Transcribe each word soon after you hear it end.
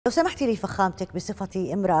لو سمحتي لي فخامتك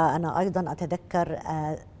بصفتي امرأة، أنا أيضا أتذكر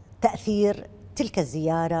تأثير تلك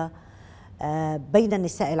الزيارة بين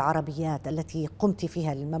النساء العربيات التي قمت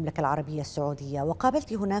فيها للمملكة العربية السعودية،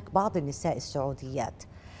 وقابلت هناك بعض النساء السعوديات.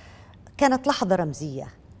 كانت لحظة رمزية،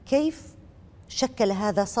 كيف شكل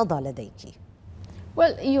هذا صدى لديك؟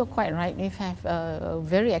 Well, you're quite right. We have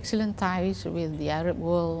very excellent ties with the Arab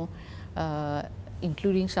world,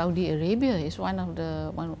 including Saudi Arabia is one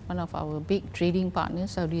of our big trading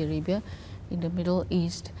partners, Saudi Arabia, in the Middle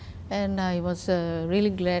East. And I was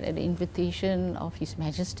really glad at the invitation of His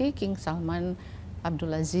Majesty King Salman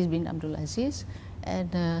Abdulaziz bin Abdulaziz.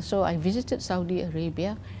 And so I visited Saudi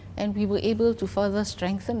Arabia, and we were able to further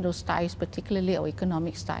strengthen those ties, particularly our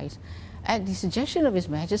economic ties. At the suggestion of His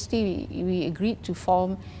Majesty, we agreed to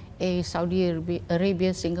form a Saudi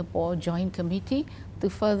Arabia-Singapore joint committee to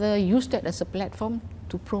further use that as a platform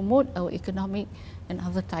to promote our economic and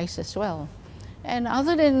other ties as well. And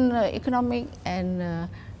other than economic and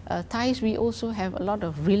ties, we also have a lot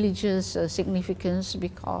of religious significance,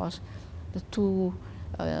 because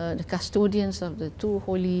the custodians of the two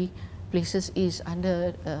holy places is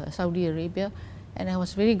under Saudi Arabia, and I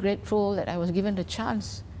was very grateful that I was given the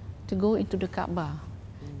chance to go into the Kaaba.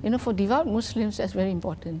 You know, for devout Muslims, that's very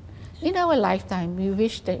important. In our lifetime, we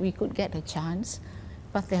wish that we could get a chance,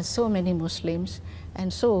 but there are so many Muslims,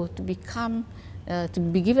 and so to be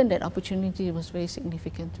given that opportunity was very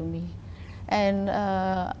significant to me. And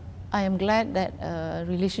I am glad that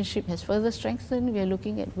relationship has further strengthened. We are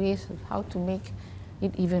looking at ways of how to make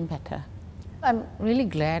it even better. I'm really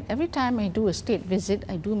glad. Every time I do a state visit,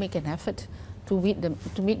 I do make an effort to meet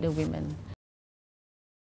the women.